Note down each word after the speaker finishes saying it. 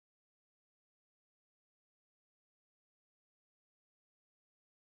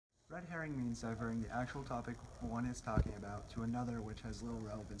Red herring means diverting the actual topic one is talking about to another which has little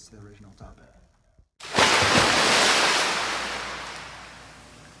relevance to the original topic.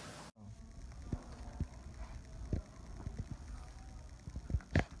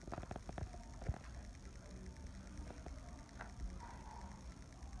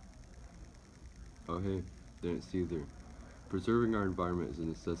 Oh hey, didn't see there. Preserving our environment is a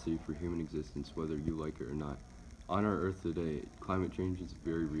necessity for human existence, whether you like it or not. On our Earth today, climate change is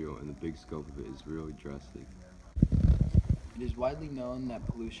very real and the big scope of it is really drastic. It is widely known that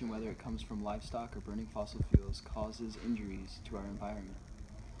pollution, whether it comes from livestock or burning fossil fuels, causes injuries to our environment.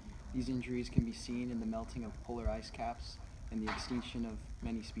 These injuries can be seen in the melting of polar ice caps and the extinction of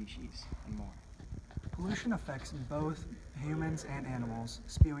many species, and more. Pollution affects both humans and animals,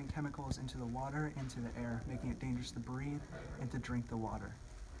 spewing chemicals into the water and into the air, making it dangerous to breathe and to drink the water.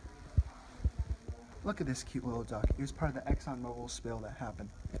 Look at this cute little duck. It was part of the ExxonMobil spill that happened.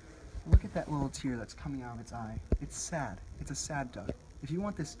 Look at that little tear that's coming out of its eye. It's sad. It's a sad duck. If you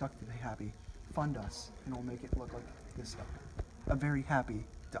want this duck to be happy, fund us and we'll make it look like this duck. A very happy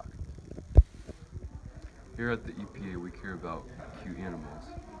duck. Here at the EPA, we care about cute animals,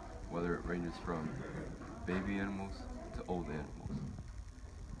 whether it ranges from baby animals to old animals,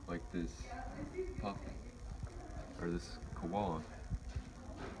 like this puppy, or this koala,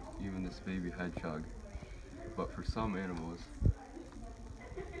 even this baby hedgehog. But for some animals,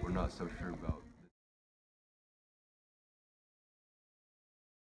 we're not so sure about.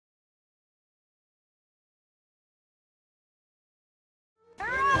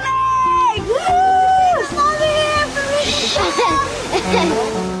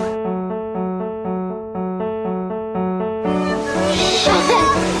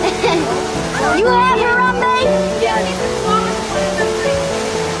 You have Harambe?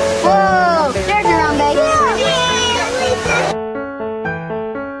 Whoa, there's Harambe.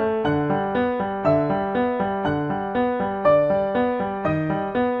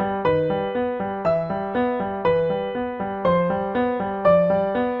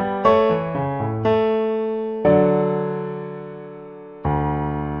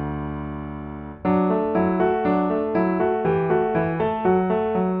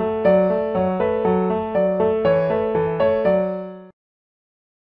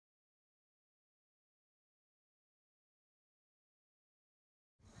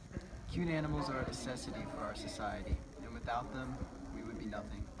 Cute animals are a necessity for our society, and without them, we would be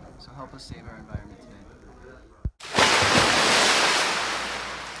nothing. So help us save our environment today.